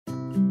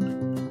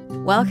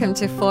Welcome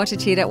to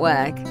Fortitude at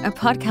Work, a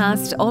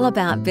podcast all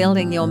about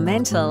building your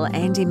mental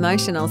and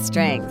emotional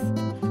strength.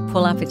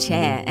 Pull up a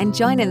chair and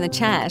join in the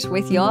chat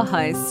with your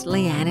hosts,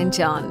 Leanne and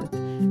John.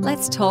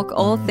 Let's talk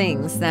all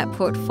things that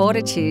put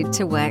fortitude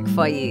to work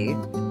for you.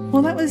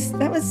 Well, that was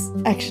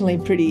actually a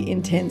pretty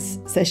intense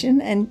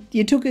session, and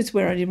you took us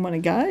where I didn't want to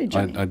go,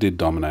 Johnny. I did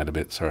dominate a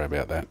bit. Sorry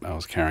about that. I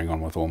was carrying on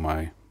with all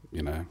my,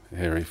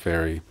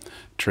 hairy-fairy,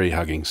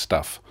 tree-hugging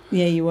stuff.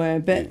 Yeah, you were.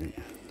 But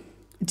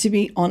to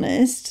be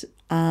honest,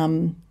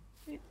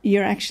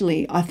 you're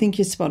actually, I think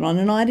you're spot on,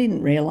 and I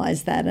didn't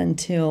realise that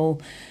until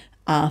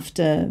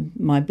after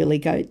my billy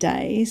goat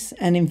days,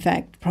 and in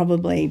fact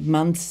probably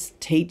months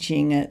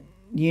teaching at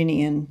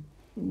uni, and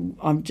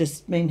I've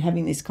just been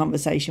having this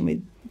conversation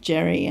with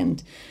Jerry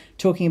and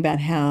talking about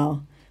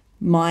how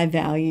my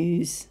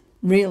values,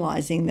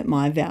 realising that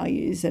my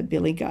values at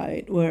Billy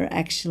Goat were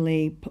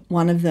actually,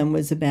 one of them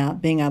was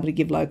about being able to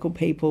give local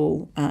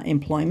people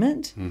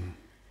employment.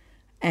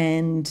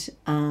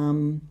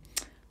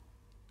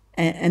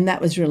 And that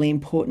was really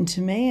important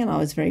to me, and I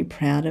was very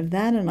proud of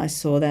that, and I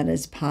saw that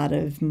as part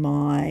of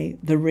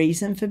the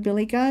reason for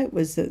Billy Goat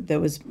was that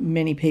there was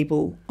many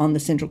people on the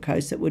Central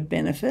Coast that would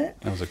benefit.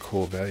 That was a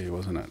core value,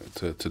 wasn't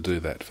it, to do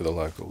that for the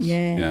locals?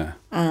 Yeah.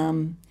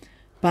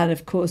 But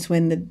of course,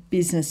 when the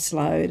business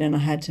slowed and I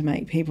had to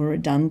make people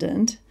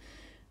redundant,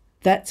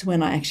 that's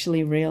when I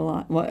actually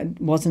realised, well,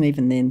 it wasn't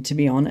even then, to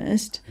be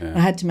honest. Yeah. I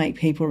had to make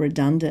people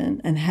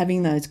redundant, and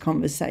having those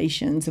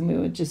conversations, and we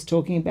were just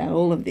talking about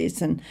all of this,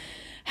 and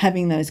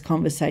having those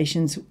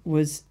conversations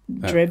was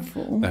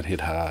dreadful. That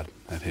hit hard.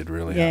 That hit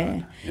really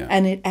hard. Yeah.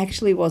 And it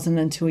actually wasn't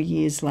until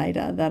years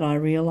later that I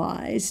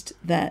realised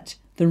that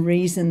the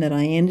reason that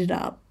I ended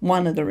up,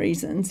 one of the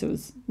reasons, it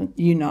was,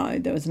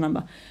 there was a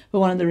number, but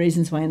one of the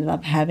reasons why I ended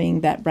up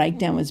having that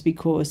breakdown was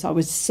because I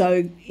was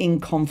so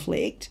in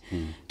conflict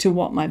to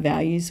what my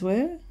values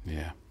were.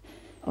 Yeah.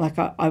 Like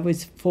I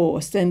was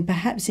forced, and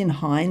perhaps in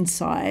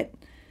hindsight,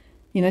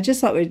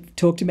 just like we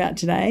talked about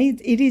today,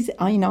 it is,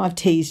 I've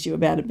teased you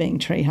about it being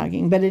tree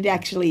hugging, but it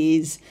actually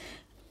is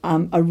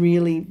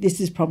this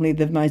is probably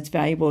the most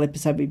valuable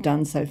episode we've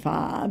done so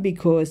far,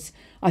 because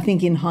I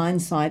think in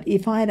hindsight,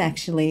 if I had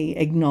actually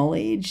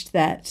acknowledged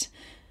that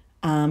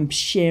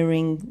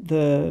sharing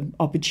the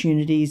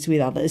opportunities with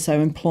others, so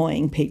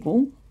employing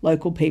people,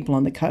 local people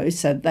on the coast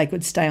so that they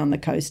could stay on the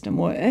coast and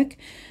work,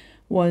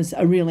 was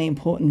a really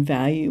important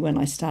value when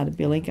I started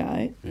Billy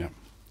Goat. Yeah.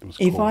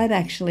 If I'd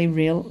actually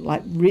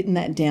written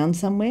that down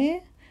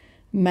somewhere,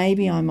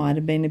 maybe I might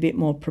have been a bit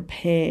more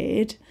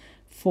prepared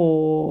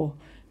for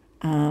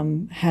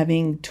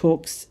having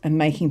talks and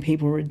making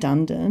people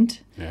redundant.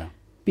 Yeah.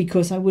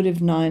 Because I would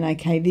have known,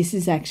 okay, this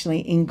is actually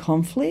in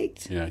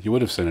conflict. Yeah, you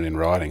would have seen it in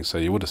writing, so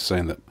you would have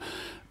seen that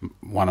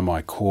one of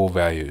my core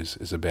values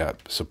is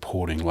about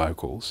supporting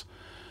locals.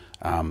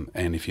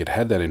 And if you'd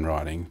had that in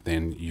writing,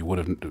 then you would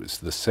have,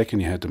 the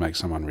second you had to make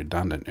someone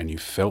redundant and you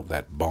felt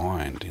that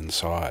bind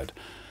inside,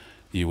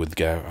 you would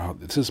go, oh,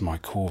 this is my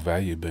core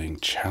value being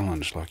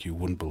challenged like you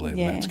wouldn't believe.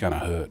 Yeah. It's going to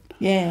hurt.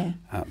 Yeah.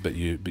 But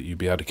you'd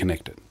be able to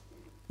connect it.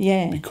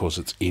 Yeah. Because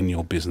it's in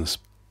your business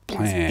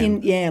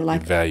plan, the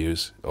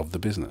values of the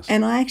business.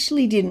 And I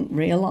actually didn't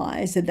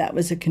realise that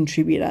was a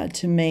contributor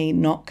to me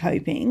not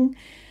coping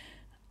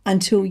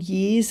until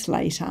years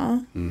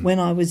later when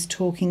I was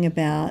talking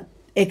about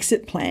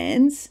exit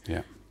plans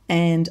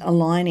and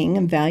aligning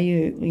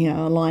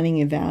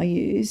your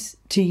values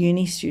to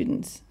uni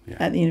students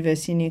at the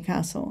University of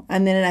Newcastle.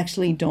 And then it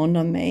actually dawned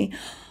on me,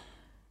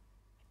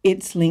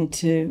 it's linked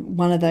to,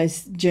 one of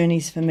those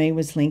journeys for me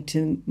was linked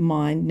to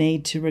my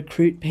need to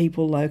recruit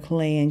people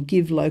locally and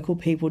give local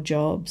people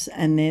jobs,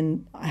 and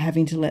then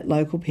having to let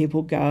local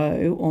people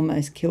go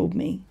almost killed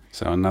me.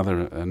 So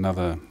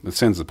another, it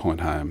sends the point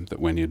home that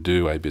when you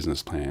do a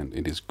business plan,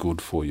 it is good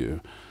for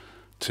you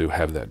to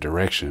have that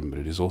direction, but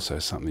it is also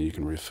something you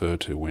can refer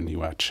to when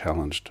you are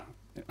challenged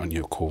on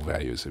your core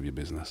values of your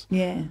business.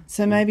 Yeah.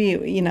 So maybe,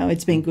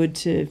 it's been good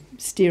to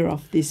steer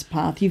off this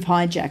path. You've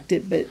hijacked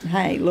it, but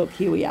hey, look,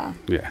 here we are.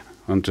 Yeah.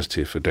 I'm just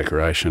here for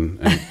decoration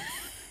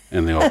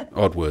and the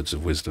odd words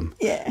of wisdom.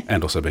 Yeah.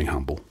 And also being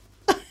humble.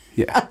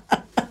 Yeah.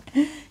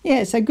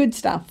 Yeah, so good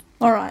stuff.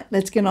 All right,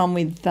 let's get on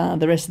with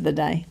the rest of the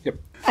day. Yep.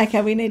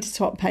 Okay, we need to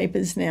swap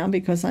papers now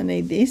because I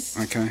need this.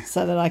 Okay.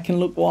 So that I can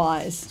look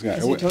wise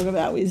as we talk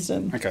about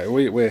wisdom. Okay,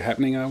 we're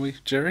happening, are we,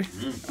 Jerry?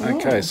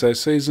 Okay, so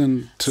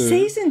season 2.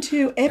 Season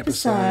 2,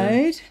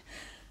 episode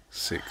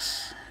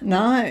 6.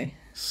 No.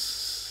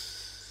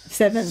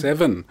 7.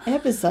 7.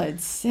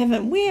 Episode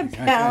 7. We are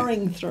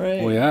powering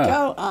through. We are.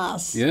 Go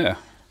us. Yeah.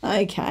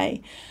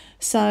 Okay.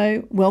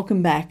 So,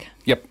 welcome back.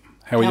 Yep.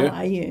 How are you? How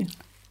are you?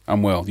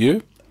 I'm well.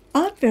 You?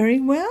 I'm very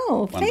well.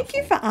 Wonderful. Thank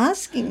you for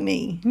asking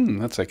me.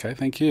 That's okay.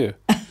 Thank you.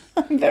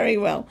 I'm very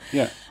well.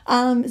 Yeah.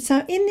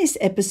 So in this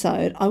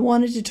episode, I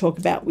wanted to talk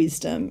about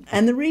wisdom.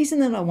 And the reason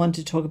that I want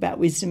to talk about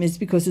wisdom is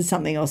because it's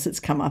something else that's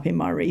come up in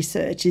my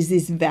research, is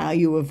this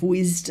value of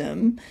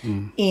wisdom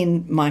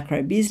in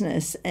micro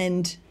business.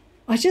 And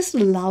I just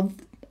love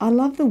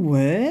the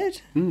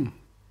word.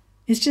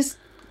 It's just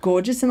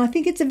gorgeous. And I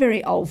think it's a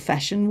very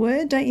old-fashioned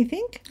word, don't you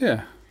think?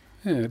 Yeah,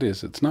 it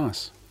is. It's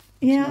nice.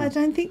 Yeah, I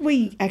don't think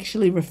we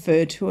actually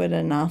refer to it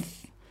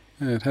enough.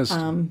 Yeah, it has.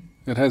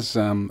 It has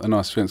a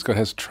nice feeling. It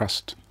has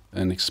trust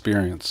and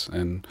experience,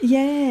 and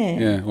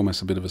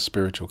almost a bit of a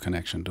spiritual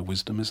connection to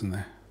wisdom, isn't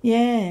there?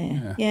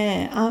 Yeah.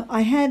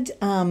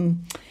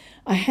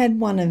 I had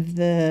one of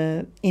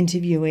the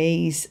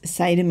interviewees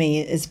say to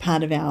me as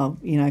part of our,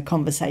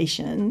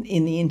 conversation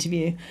in the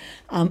interview,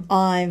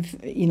 I've,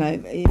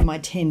 in my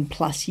 10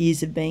 plus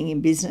years of being in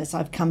business,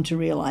 I've come to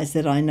realise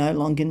that I no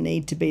longer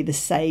need to be the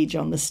sage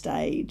on the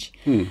stage.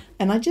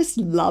 And I just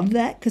love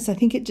that because I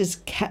think it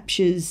just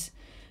captures,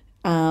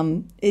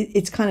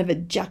 it's kind of a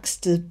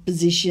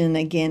juxtaposition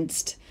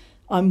against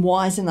I'm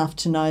wise enough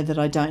to know that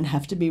I don't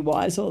have to be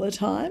wise all the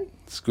time.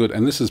 It's good,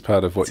 and this is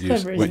part of what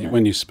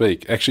when you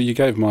speak. Actually, you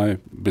gave my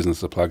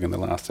business a plug in the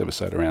last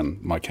episode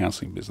around my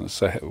counselling business.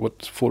 So,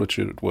 what's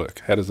Fortitude at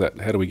Work? How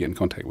do we get in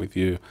contact with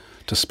you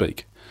to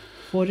speak?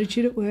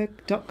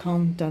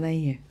 fortitudeatwork.com.au.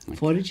 Okay.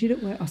 Fortitude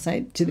at Work. I'll say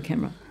it to the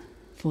camera.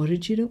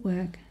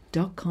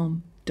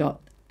 fortitudeatwork.com.au.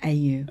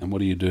 And what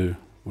do you do?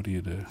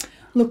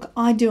 Look,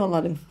 I do a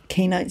lot of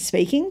keynote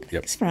speaking.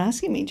 Thanks for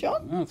asking me,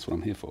 John. Oh, that's what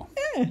I'm here for.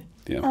 Yeah.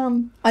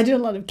 I do a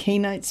lot of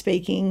keynote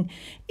speaking,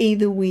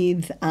 either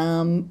with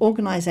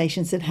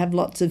organisations that have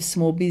lots of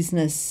small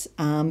business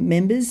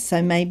members.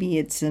 So maybe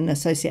it's an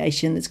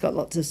association that's got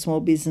lots of small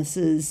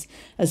businesses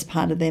as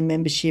part of their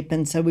membership,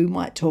 and so we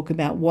might talk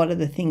about what are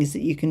the things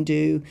that you can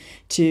do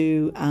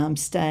to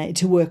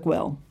work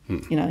well,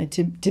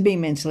 to be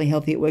mentally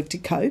healthy at work, to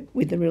cope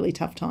with the really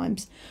tough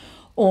times.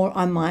 Or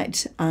I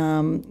might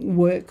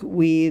work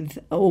with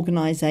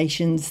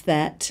organisations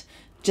that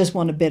just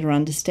want a better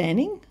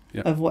understanding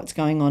of what's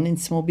going on in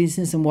small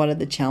business and what are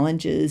the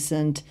challenges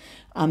and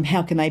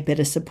how can they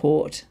better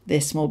support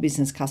their small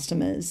business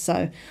customers.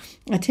 So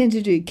I tend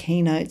to do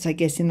keynotes, I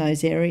guess, in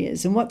those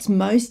areas. And what's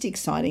most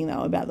exciting,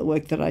 though, about the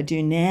work that I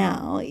do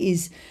now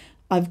is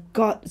I've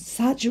got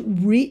such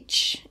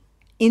rich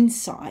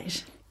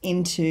insight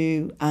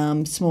into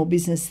small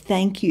business.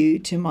 Thank you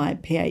to my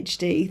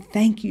PhD.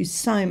 Thank you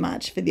so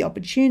much for the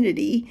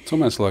opportunity. It's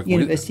almost like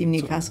University of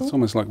Newcastle. It's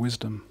almost like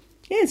wisdom.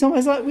 Yeah, it's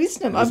almost like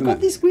wisdom. I've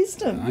got this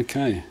wisdom.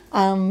 Okay.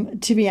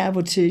 To be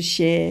able to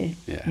share,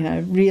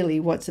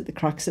 really what's at the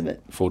crux of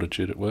it.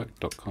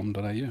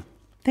 fortitudeatwork.com.au.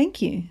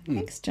 Thank you.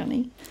 Thanks,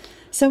 Johnny.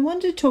 So I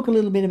wanted to talk a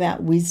little bit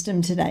about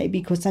wisdom today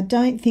because I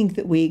don't think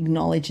that we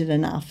acknowledge it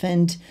enough.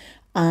 And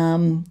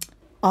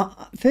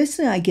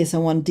firstly, I guess I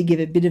wanted to give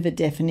a bit of a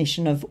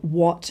definition of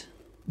what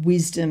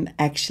wisdom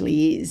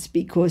actually is,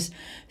 because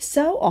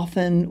so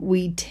often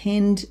we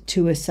tend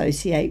to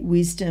associate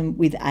wisdom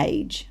with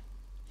age.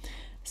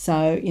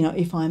 So,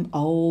 if I'm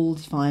old,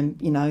 if I'm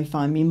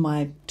in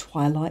my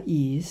twilight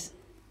years,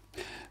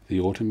 the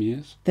autumn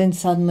years, then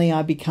suddenly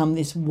I become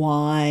this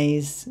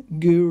wise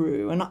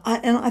guru. And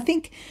I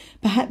think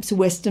perhaps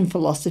Western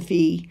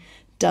philosophy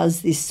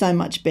does this so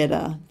much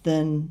better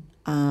than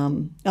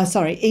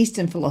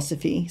Eastern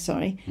philosophy,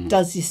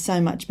 does this so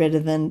much better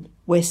than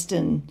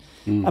Western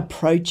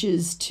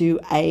approaches to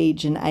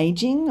age and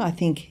aging. I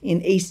think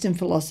in Eastern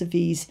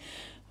philosophies,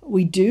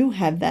 we do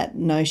have that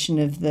notion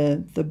of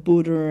the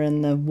Buddha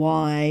and the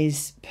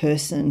wise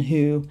person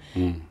who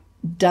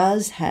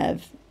does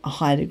have a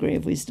high degree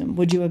of wisdom.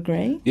 Would you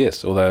agree?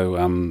 Yes,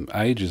 although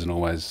age isn't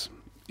always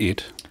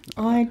it.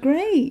 I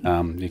agree.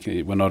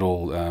 We're not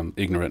all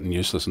ignorant and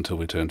useless until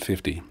we turn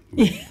 50.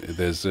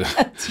 There's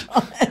that's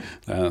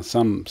right.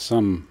 Some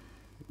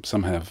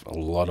have a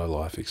lot of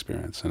life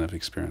experience and have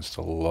experienced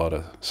a lot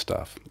of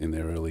stuff in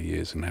their early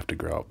years and have to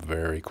grow up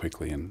very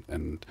quickly and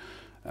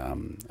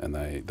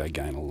they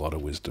gain a lot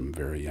of wisdom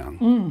very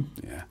young.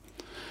 Yeah,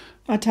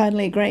 I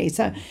totally agree.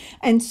 So,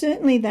 and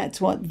certainly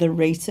that's what the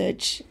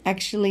research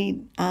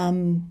actually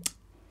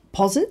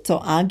posits or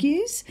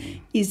argues,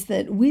 is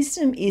that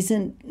wisdom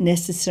isn't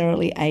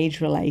necessarily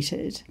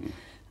age-related.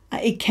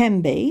 It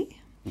can be,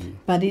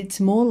 but it's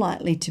more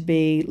likely to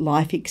be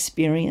life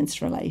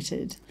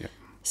experience-related. Yep.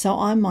 So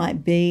I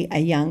might be a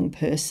young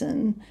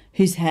person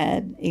who's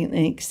had an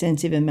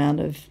extensive amount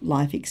of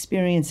life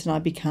experience and I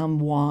become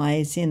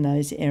wise in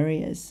those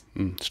areas.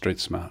 Street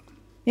smart.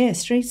 Yeah,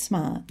 street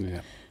smart.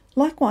 Yeah.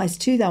 Likewise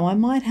too, though, I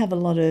might have a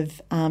lot of,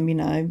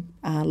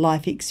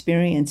 life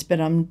experience,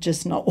 but I'm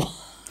just not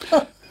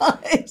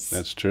wise.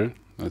 That's true.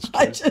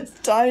 I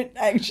just don't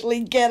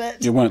actually get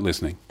it. You weren't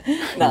listening.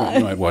 No.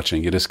 You weren't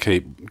watching. You just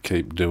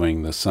keep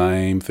doing the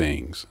same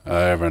things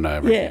over and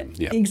over again.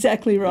 Yeah,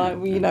 exactly right.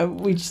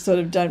 We sort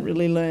of don't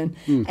really learn.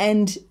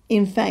 And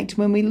in fact,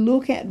 when we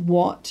look at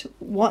what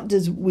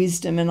does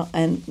wisdom,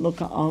 and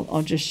look,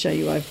 I'll just show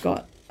you. I've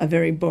got a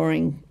very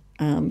boring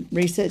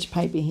research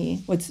paper here.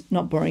 Well, it's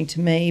not boring to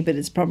me, but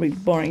it's probably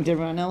boring to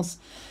everyone else.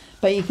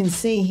 But you can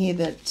see here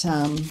that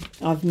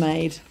I've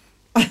made...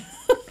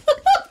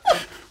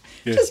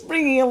 Yeah. Just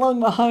bringing along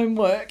my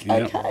homework,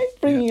 okay?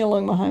 Bringing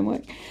along my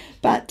homework.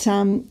 But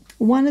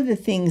one of the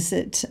things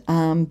that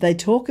they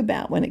talk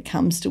about when it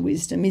comes to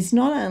wisdom is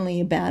not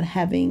only about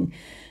having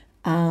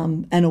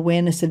an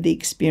awareness of the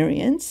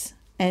experience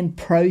and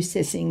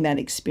processing that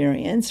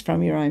experience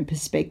from your own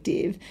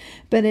perspective,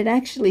 but it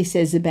actually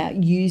says about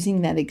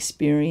using that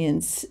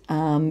experience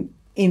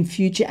in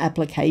future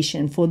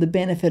application for the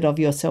benefit of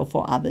yourself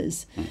or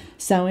others.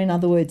 So in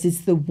other words,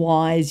 it's the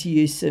wise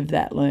use of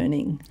that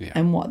learning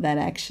and what that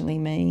actually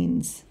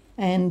means.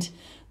 And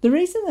the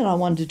reason that I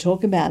wanted to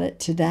talk about it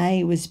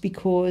today was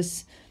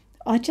because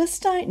I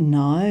just don't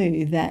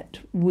know that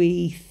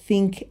we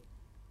think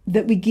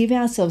that we give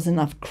ourselves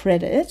enough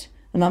credit,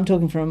 and I'm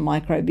talking from a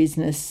micro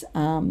business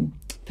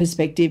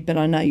perspective, but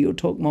I know you'll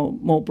talk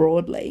more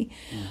broadly.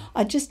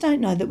 I just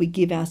don't know that we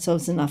give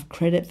ourselves enough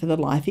credit for the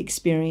life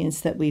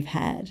experience that we've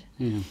had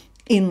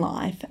in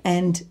life.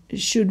 And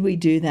should we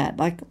do that?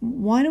 Like,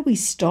 why do we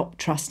stop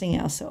trusting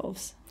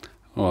ourselves?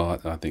 Well,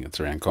 I think it's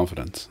around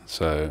confidence.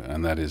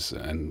 And that is,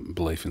 and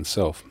belief in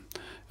self.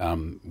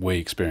 We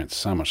experience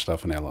so much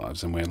stuff in our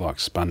lives, and we're like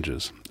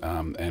sponges,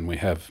 and we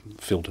have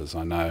filters,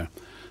 I know,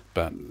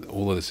 but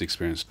all of this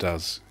experience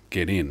does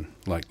get in,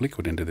 like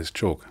liquid into this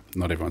chalk.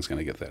 Not everyone's going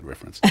to get that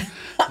reference.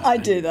 I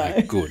do, though.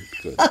 Good.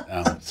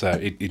 So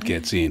it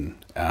gets in.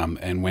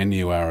 And when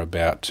you are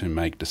about to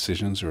make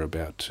decisions or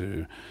about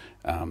to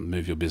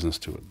move your business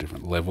to a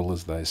different level,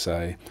 as they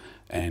say,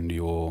 and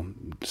your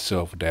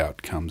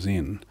self-doubt comes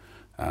in,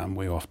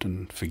 we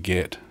often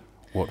forget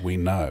what we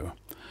know.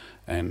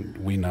 And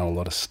we know a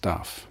lot of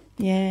stuff.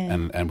 Yeah.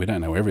 And we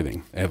don't know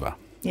everything, ever.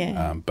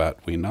 Yeah. But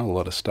we know a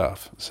lot of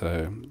stuff.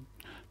 So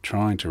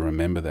trying to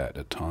remember that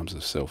at times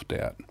of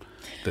self-doubt,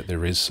 that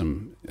there is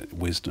some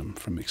wisdom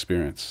from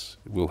experience,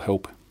 will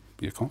help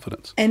your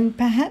confidence. And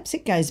perhaps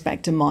it goes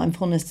back to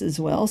mindfulness as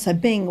well. So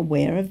being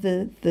aware of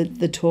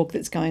the talk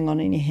that's going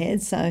on in your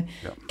head. So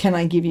Can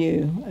I give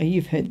you,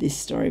 you've heard this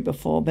story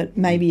before, but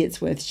maybe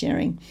it's worth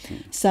sharing.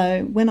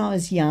 So when I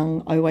was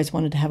young, I always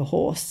wanted to have a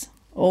horse.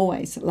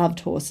 Always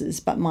loved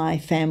horses, but my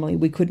family,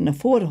 we couldn't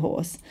afford a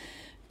horse.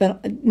 But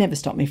it never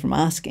stopped me from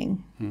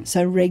asking.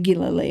 So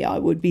regularly I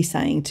would be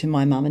saying to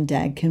my mum and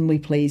dad, can we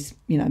please,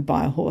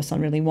 buy a horse? I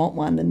really want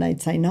one. And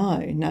they'd say, no,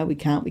 we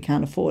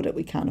can't afford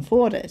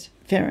it.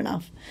 Fair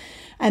enough.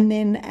 And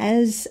then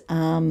as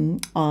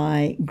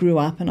I grew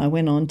up and I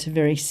went on to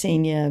very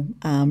senior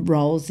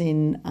roles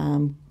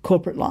in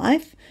corporate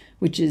life,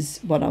 which is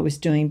what I was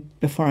doing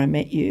before I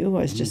met you.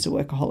 I was just a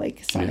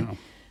workaholic. So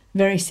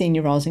very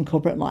senior roles in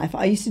corporate life.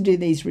 I used to do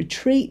these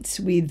retreats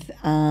with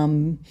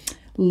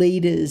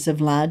leaders of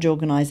large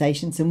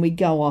organisations, and we'd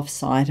go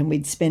off-site and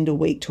we'd spend a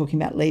week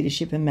talking about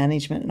leadership and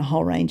management and a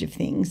whole range of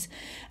things.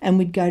 And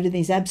we'd go to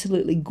these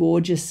absolutely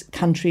gorgeous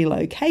country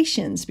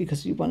locations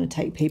because we want to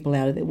take people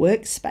out of their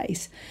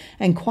workspace.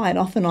 And quite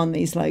often on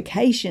these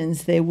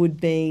locations there would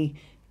be,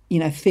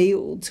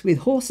 fields with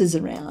horses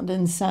around.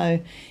 And so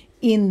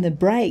in the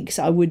breaks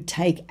I would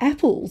take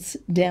apples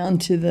down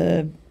to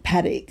the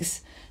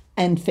paddocks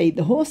and feed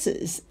the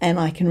horses. And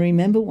I can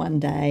remember one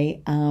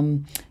day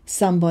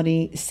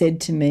somebody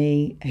said to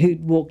me,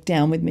 who'd walked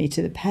down with me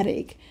to the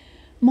paddock,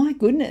 my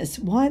goodness,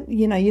 why,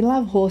 you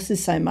love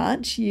horses so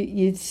much,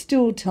 you're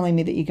still telling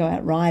me that you go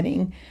out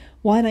riding,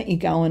 why don't you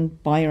go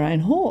and buy your own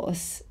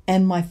horse?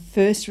 And my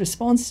first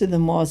response to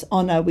them was,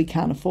 oh no, we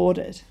can't afford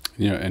it.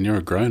 And you're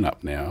a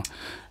grown-up now.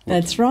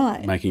 That's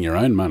right. Making your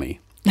own money.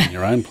 In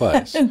your own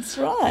place. That's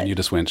right. And you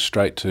just went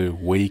straight to,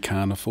 we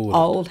can't afford it.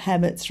 Old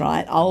habits,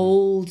 right?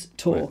 Old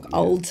talk,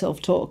 old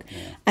self-talk. Yeah.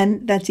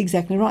 And that's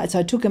exactly right. So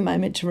I took a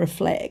moment to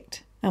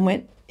reflect and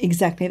went,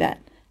 exactly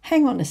that.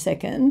 Hang on a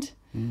second.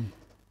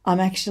 I'm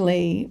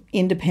actually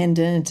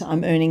independent.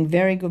 I'm earning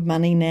very good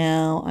money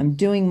now. I'm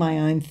doing my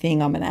own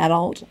thing. I'm an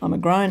adult. I'm a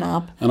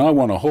grown-up. And I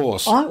want a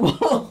horse. I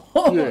want a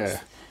horse. Yeah.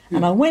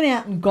 And I went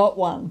out and got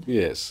one.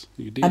 Yes,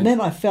 you did. And then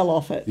I fell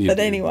off it.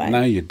 Anyway.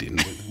 No, you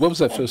didn't. What was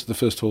that first? The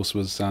first horse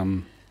was...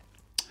 okay,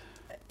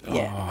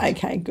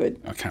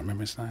 good. I can't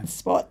remember his name.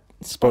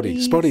 Spotty,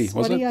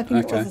 was it? I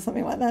think it was, or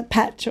something like that.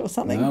 Patch or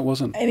something. No, it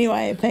wasn't.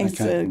 Anyway, thanks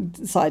for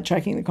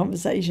sidetracking the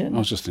conversation. It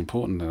was just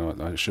important.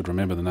 I should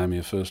remember the name of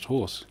your first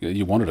horse.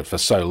 You wanted it for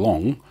so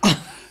long,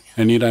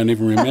 and you don't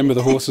even remember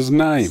the horse's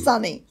name.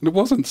 Sunny. It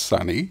wasn't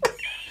Sunny.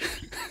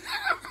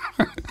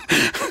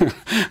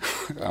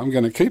 I'm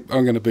going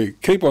to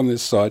keep on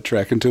this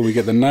sidetrack until we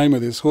get the name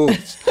of this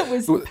horse. It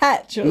was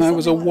Patch or something. No, it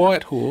was a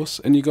white horse,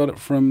 and you got it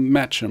from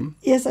Matcham.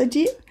 Yes, I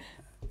did.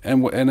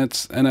 And why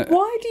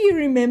do you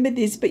remember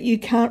this, but you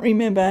can't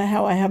remember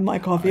how I have my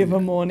coffee of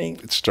a morning?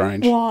 It's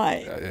strange.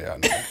 Why? Yeah,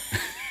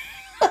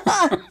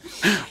 I know.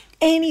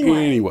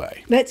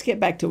 Anyway, let's get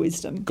back to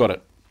wisdom. Got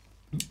it.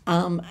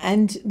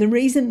 And the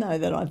reason, though,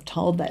 that I've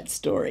told that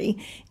story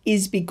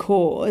is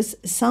because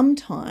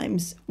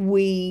sometimes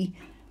we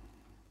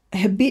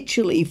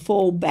habitually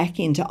fall back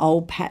into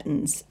old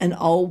patterns and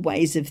old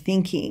ways of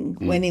thinking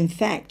when, in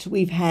fact,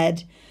 we've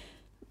had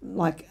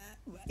like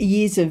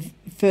years of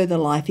further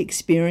life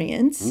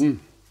experience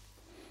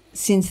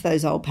since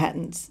those old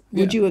patterns.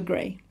 Would you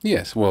agree?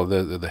 Yes. Well,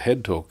 the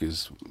head talk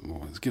it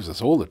gives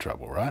us all the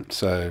trouble, right?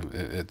 So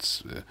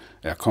it's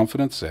our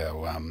confidence,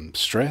 our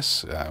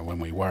stress, when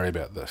we worry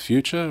about the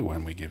future,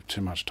 when we give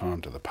too much time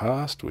to the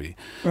past, we're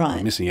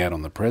missing out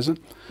on the present.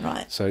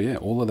 Right. So,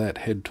 all of that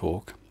head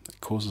talk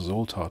causes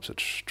all types of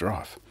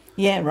strife.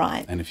 Yeah,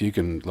 right. And if you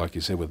can, like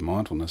you said with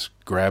mindfulness,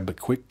 grab a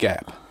quick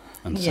gap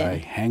and say,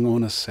 hang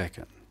on a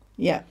second.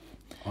 Yeah.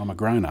 I'm a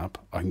grown-up.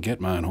 I can get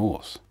my own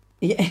horse.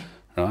 Yeah.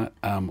 Right?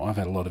 I've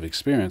had a lot of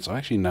experience. I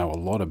actually know a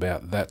lot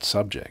about that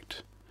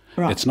subject.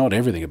 Right. It's not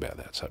everything about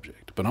that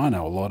subject, but I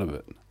know a lot of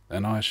it,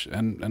 and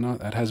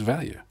it has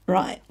value.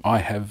 Right. I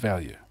have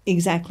value.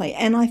 Exactly.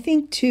 And I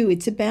think, too,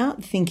 it's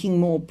about thinking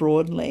more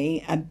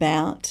broadly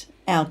about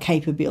our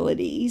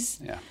capabilities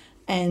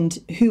and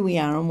who we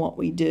are and what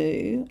we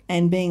do,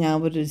 and being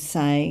able to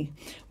say,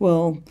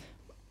 well,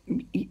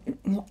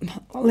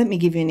 let me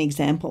give you an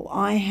example.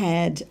 I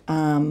had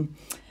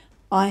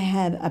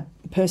a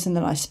person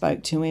that I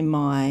spoke to in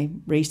my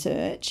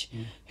research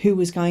who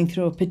was going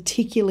through a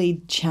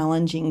particularly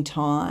challenging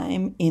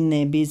time in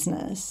their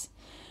business,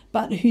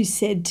 but who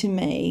said to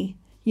me,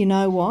 you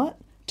know what,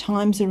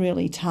 times are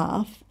really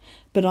tough,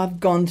 but I've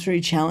gone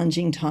through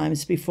challenging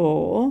times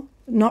before,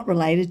 not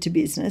related to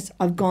business.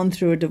 I've gone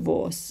through a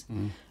divorce.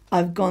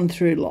 I've gone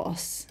through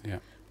loss. Yeah.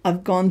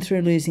 I've gone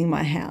through losing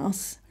my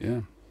house.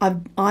 Yeah.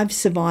 I've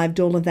survived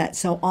all of that,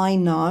 so I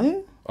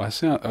know I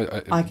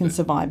can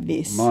survive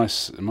this. My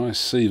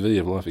CV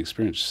of life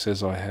experience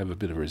says I have a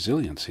bit of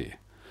resilience here.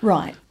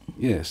 Right.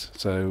 Yes.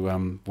 So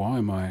why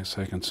am I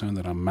so concerned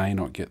that I may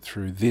not get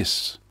through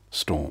this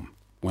storm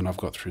when I've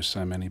got through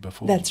so many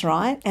before? That's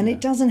right. And it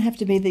doesn't have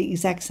to be the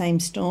exact same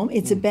storm.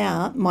 It's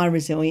about my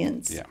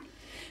resilience. Yeah.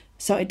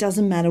 So it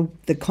doesn't matter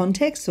the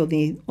context or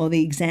the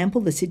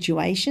example, the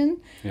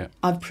situation. Yeah.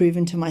 I've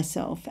proven to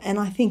myself. And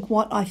I think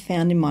what I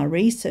found in my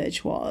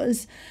research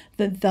was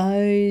that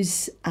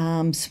those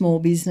small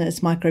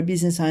business, micro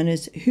business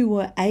owners who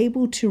were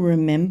able to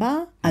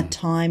remember a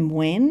time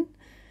when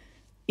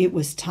it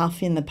was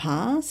tough in the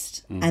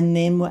past and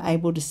then were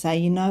able to say,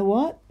 you know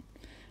what,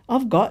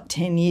 I've got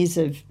 10 years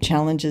of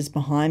challenges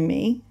behind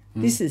me.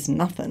 This is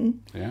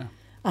nothing. Yeah.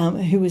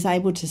 Who was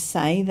able to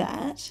say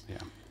that. Yeah.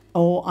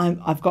 Or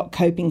I've got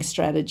coping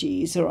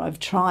strategies, or I've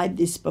tried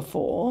this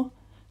before,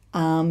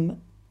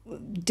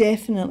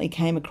 definitely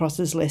came across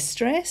as less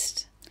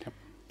stressed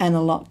and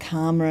a lot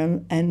calmer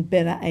and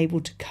better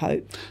able to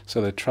cope. So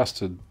they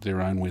trusted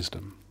their own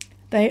wisdom.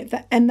 They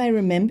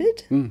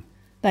remembered. They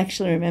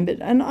actually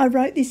remembered. And I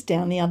wrote this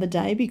down the other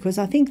day because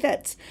I think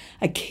that's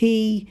a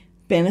key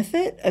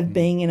benefit of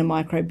being in a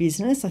micro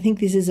business. I think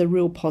this is a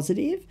real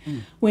positive.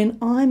 When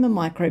I'm a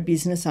micro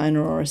business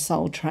owner or a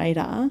sole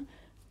trader,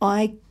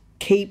 I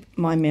keep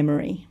my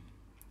memory.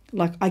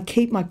 Like, I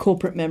keep my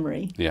corporate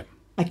memory. Yeah.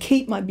 I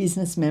keep my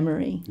business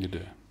memory. You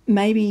do.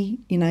 Maybe,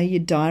 you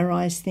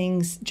diarise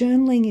things.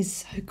 Journaling is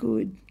so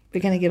good. We're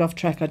going to get off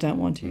track. I don't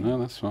want to. No,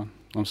 that's fine.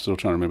 I'm still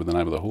trying to remember the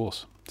name of the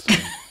horse. So.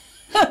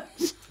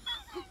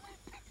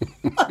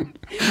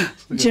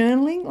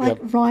 Journaling, like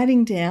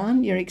writing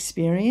down your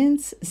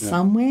experience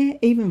somewhere,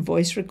 even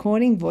voice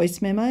recording,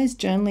 voice memos,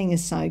 journaling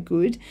is so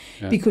good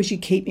because you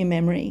keep your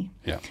memory.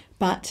 Yeah.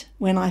 But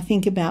when I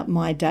think about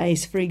my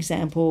days, for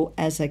example,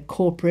 as a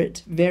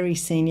corporate, very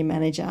senior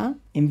manager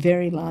in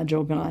very large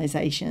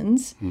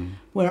organisations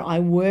where I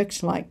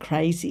worked like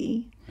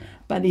crazy,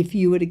 but if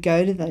you were to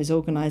go to those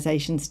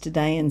organisations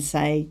today and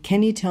say,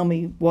 can you tell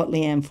me what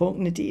Leanne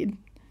Faulkner did?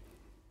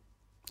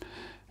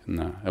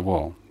 No.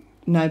 Well,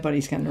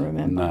 nobody's going to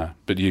remember. No,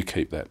 but you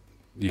keep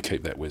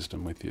that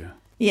wisdom with you.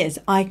 Yes,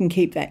 I can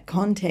keep that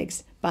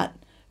context, but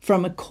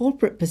from a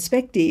corporate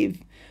perspective,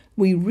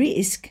 we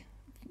risk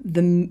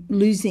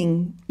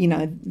losing,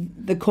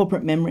 the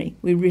corporate memory.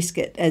 We risk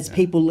it as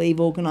people leave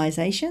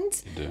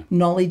organisations.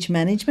 Knowledge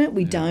management,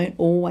 we don't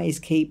always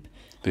keep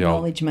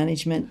knowledge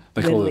management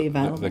readily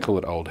available. They call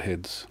it old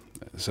heads.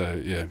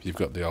 So, you've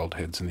got the old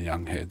heads and the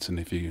young heads, and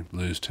if you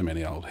lose too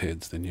many old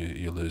heads, then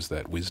you lose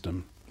that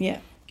wisdom.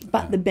 Yeah,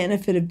 but the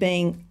benefit of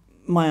being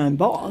my own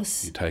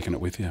boss, you're taking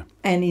it with you,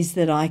 and is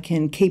that I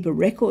can keep a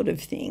record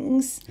of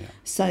things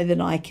so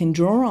that I can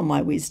draw on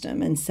my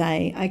wisdom and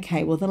say,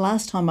 okay, well, the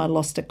last time I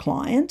lost a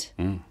client,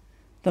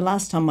 the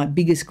last time my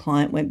biggest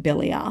client went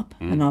belly up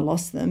and I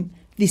lost them,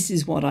 this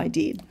is what I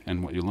did.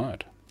 And what you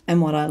learned.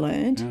 And what I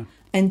learned. Yeah.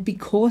 And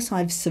because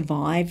I've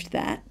survived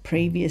that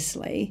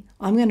previously,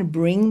 I'm going to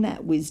bring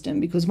that wisdom,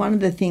 because one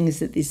of the things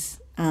that this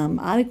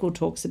article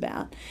talks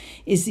about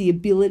is the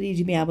ability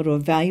to be able to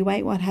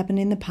evaluate what happened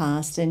in the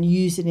past and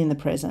use it in the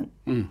present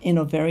in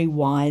a very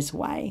wise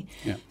way.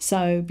 Yeah.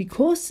 So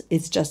because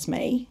it's just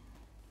me,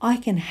 I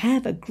can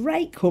have a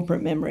great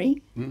corporate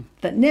memory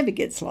that never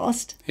gets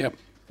lost. Yep.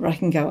 Where I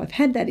can go, I've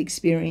had that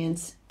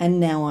experience and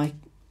now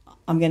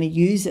I'm going to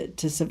use it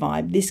to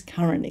survive this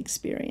current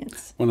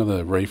experience. One of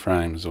the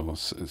reframes or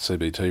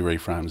CBT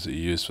reframes that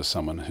you use for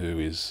someone who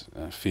is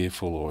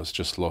fearful or has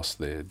just lost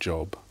their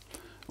job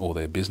or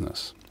their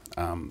business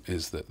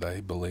is that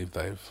they believe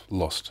they've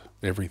lost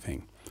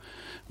everything,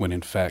 when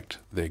in fact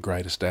their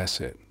greatest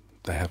asset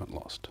they haven't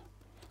lost,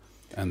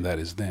 and that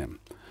is them.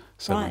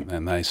 So right.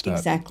 And they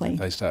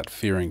start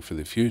fearing for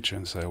the future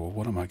and say, well,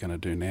 what am I going to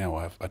do now?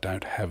 I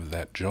don't have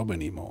that job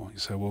anymore. You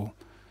say, well,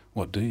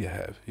 what do you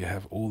have? You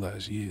have all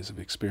those years of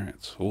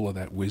experience, all of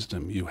that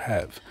wisdom you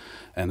have,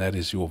 and that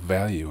is your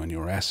value and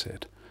your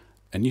asset,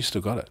 and you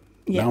still got it.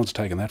 No one's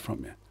taken that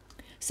from you.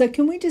 So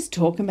can we just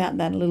talk about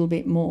that a little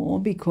bit more?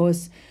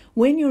 Because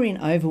when you're in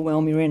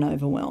overwhelm, you're in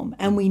overwhelm.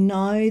 And we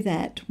know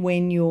that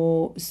when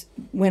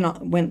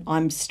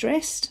I'm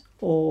stressed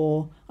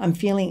or I'm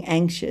feeling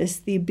anxious,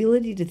 the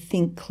ability to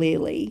think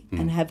clearly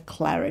and have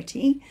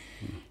clarity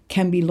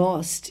can be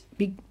lost.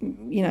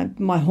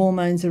 My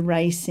hormones are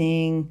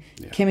racing,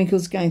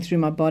 chemicals going through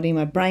my body,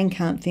 my brain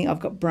can't think,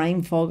 I've got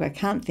brain fog, I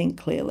can't think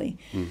clearly.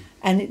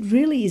 And it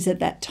really is at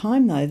that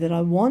time, though, that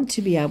I want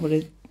to be able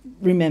to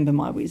remember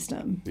my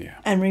wisdom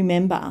and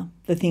remember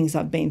the things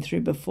I've been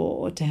through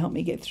before to help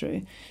me get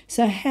through.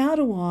 So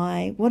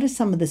what are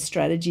some of the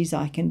strategies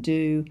I can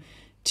do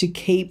to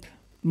keep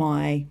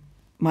my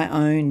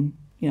own,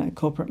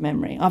 corporate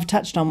memory? I've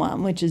touched on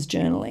one, which is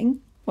journaling.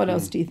 What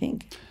else do you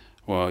think?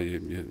 Well,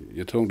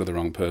 you're talking to the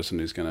wrong person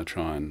who's going to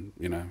try and,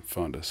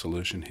 find a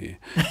solution here.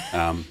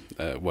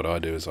 What I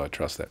do is I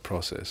trust that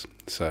process.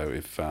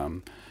 So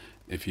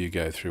if you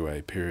go through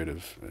a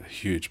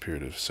huge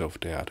period of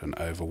self-doubt and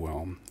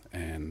overwhelm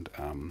and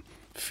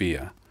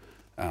fear,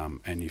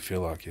 and you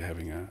feel like you're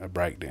having a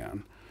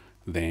breakdown,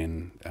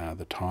 then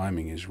the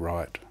timing is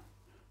right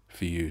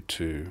for you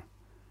to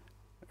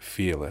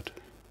feel it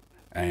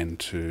and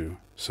to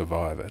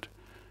survive it,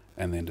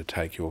 and then to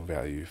take your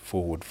value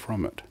forward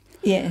from it.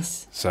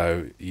 Yes.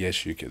 So,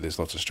 yes, there's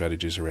lots of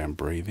strategies around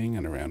breathing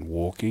and around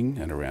walking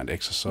and around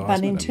exercise.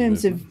 But in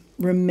terms of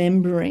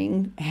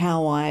remembering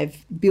how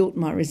I've built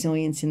my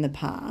resilience in the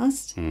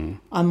past,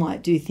 I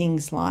might do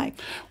things like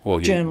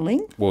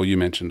journaling. You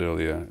mentioned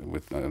earlier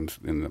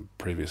in the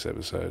previous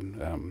episode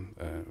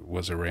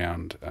was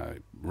around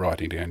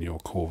writing down your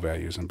core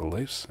values and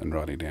beliefs and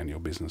writing down your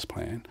business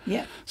plan.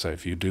 Yeah. So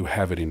if you do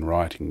have it in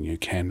writing, you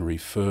can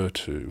refer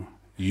to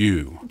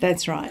you.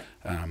 That's right.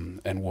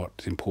 And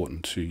what's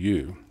important to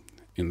you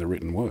in the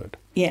written word.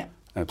 Yeah.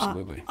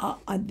 Absolutely.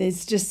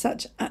 There's just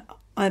such...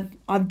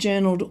 I've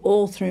journaled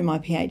all through my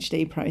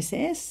PhD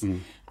process,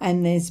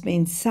 and there's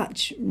been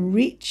such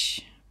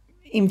rich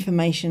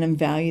information and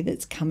value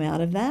that's come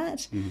out of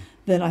that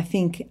that I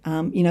think,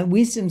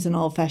 wisdom's an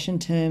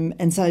old-fashioned term,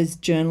 and so is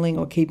journaling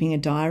or keeping a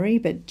diary,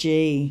 but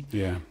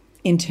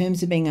in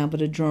terms of being able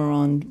to draw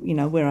on,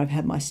 where I've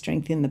had my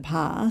strength in the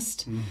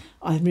past,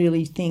 I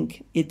really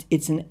think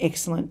it's an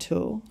excellent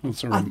tool. Well,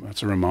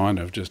 it's a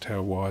reminder of just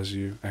how wise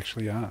you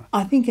actually are.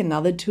 I think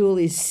another tool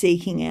is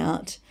seeking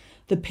out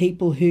the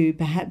people who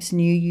perhaps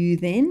knew you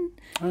then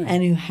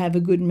and who have a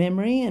good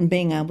memory, and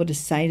being able to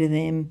say to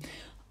them,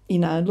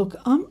 look,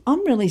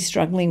 I'm really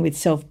struggling with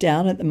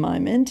self-doubt at the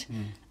moment,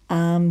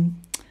 and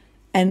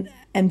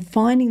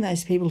finding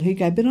those people who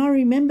go, but I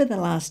remember the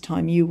last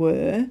time you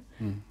were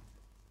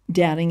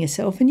doubting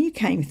yourself and you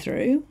came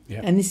through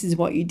and this is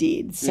what you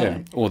did.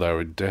 So, or they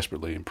were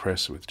desperately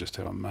impressed with just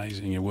how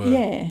amazing you were.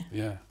 And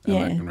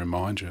they can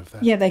remind you of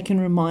that. Yeah, they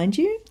can remind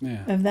you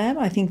of that.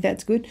 I think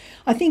that's good.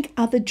 I think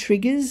other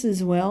triggers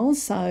as well.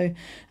 So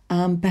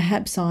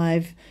perhaps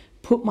I've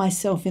put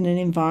myself in an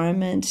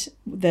environment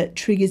that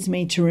triggers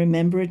me to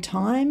remember a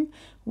time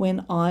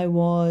when I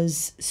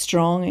was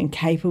strong and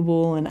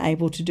capable and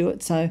able to do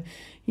it. So,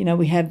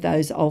 we have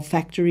those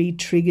olfactory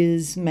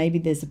triggers. Maybe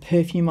there's a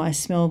perfume I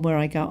smell where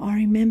I go, I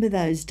remember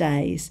those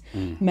days.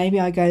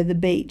 Maybe I go to the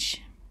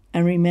beach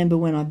and remember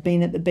when I've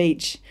been at the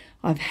beach,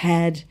 I've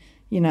had,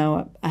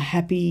 a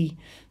happy,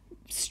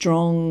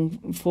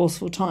 strong,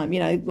 forceful time.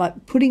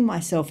 Like putting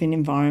myself in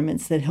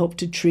environments that help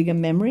to trigger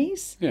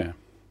memories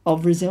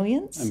of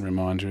resilience. And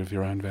remind you of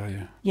your own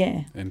value.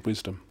 Yeah. And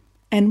wisdom.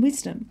 And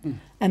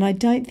I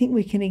don't think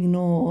we can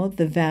ignore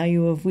the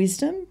value of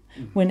wisdom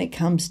when it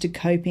comes to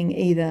coping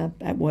either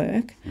at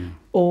work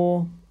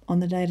or on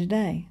the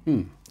day-to-day.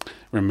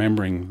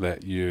 Remembering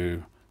that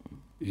you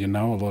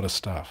know a lot of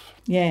stuff.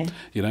 Yeah.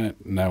 You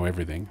don't know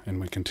everything,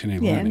 and we continue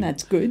learning. Yeah, and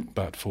that's good.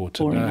 But for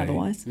Boring today,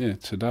 otherwise.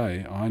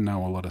 Today I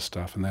know a lot of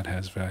stuff, and that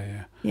has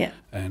value. Yeah.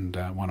 And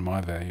one of my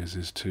values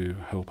is to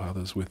help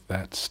others with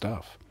that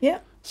stuff. Yeah.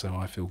 So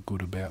I feel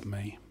good about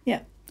me.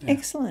 Yeah.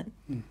 Excellent.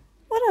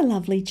 What a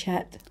lovely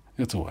chat.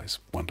 It's always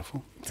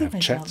wonderful to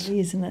have chats. Lovely,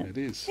 isn't it? It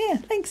is. Yeah,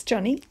 thanks,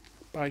 Johnny.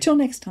 Bye. Till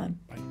next time.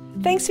 Bye.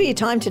 Thanks for your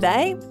time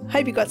today.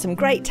 Hope you got some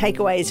great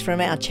takeaways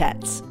from our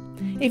chats.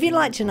 If you'd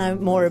like to know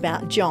more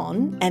about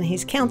John and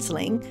his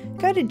counselling,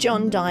 go to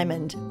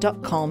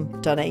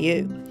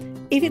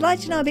johndiamond.com.au. If you'd like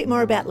to know a bit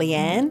more about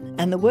Leanne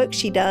and the work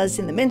she does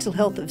in the mental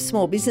health of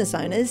small business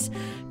owners,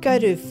 go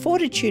to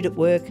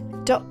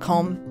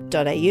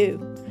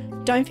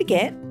fortitudeatwork.com.au. Don't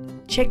forget,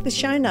 check the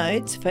show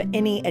notes for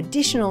any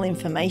additional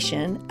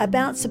information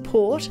about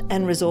support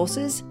and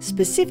resources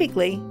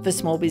specifically for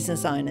small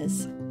business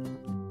owners.